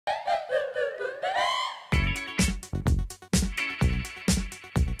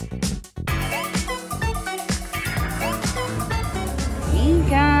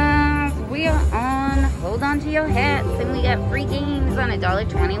on to your hats, and we got free games on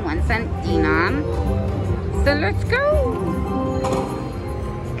 $1.21 denom. So let's go.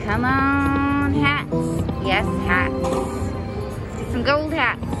 Come on, hats. Yes, hats. Let's get some gold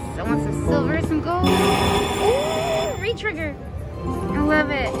hats. I want some silver, some gold. Ooh, retrigger. I love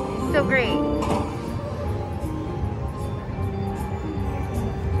it. It's so great.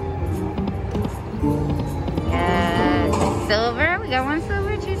 Yes, silver. We got one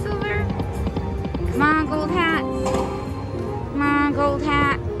silver, two silver. Come on, gold hats. Come on, gold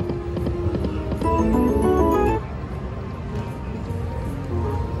hat.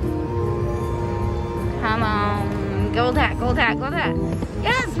 Come on. Gold hat, gold hat, gold hat.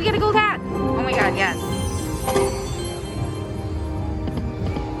 Yes, we got a gold hat. Oh my god, yes.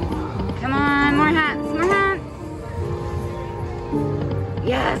 Come on, more hats, more hats.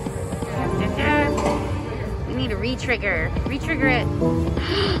 Yes. Yes, yes, yes. We need a retrigger. Retrigger it.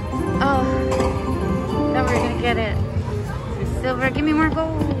 Oh. Thought we were gonna get it. Some silver. Give me more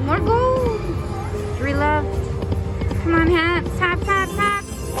gold. More gold. 3 left. Come on, hats. Hats, hats, hats.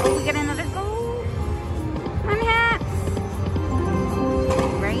 Oh, we got another gold. Come on, hats.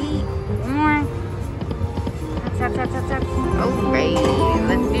 Right. One more. Hats, hats, hats, hats, hats. Oh, great.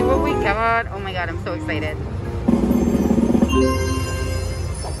 Let's see what we got. Oh my god, I'm so excited.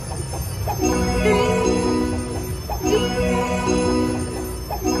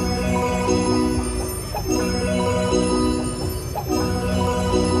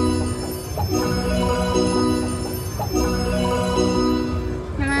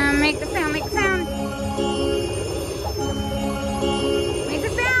 Make the sound, make the sound. Make the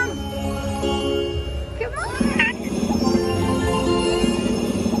sound. Come on.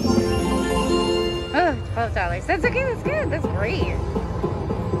 Oh, $12. That's okay, that's good, that's great.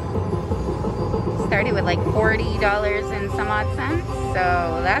 Started with like $40 and some odd cents,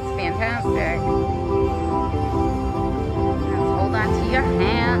 so that's fantastic. Let's hold on to your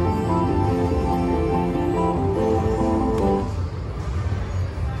hands.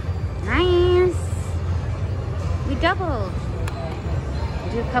 Doubled.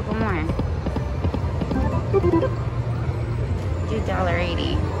 Do a couple more. Do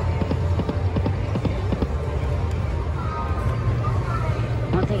 $1.80.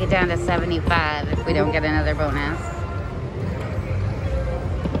 We'll take it down to 75 if we don't get another bonus.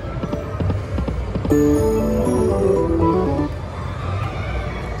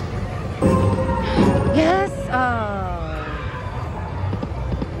 Yes! Oh.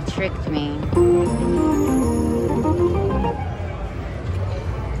 It tricked me.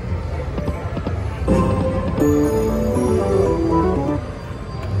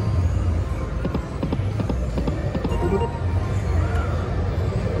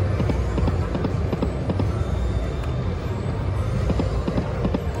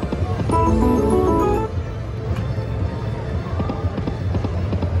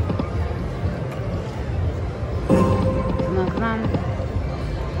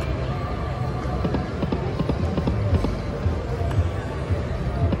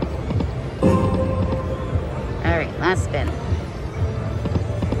 Last spin.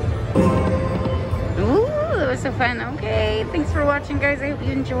 Ooh, that was so fun. Okay, thanks for watching, guys. I hope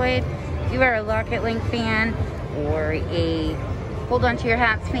you enjoyed. If you are a Locket Link fan or a Hold On to Your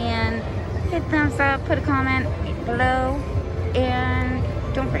Hats fan, hit thumbs up, put a comment below, and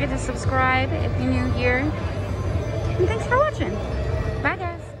don't forget to subscribe if you're new here. And thanks for watching. Bye, guys.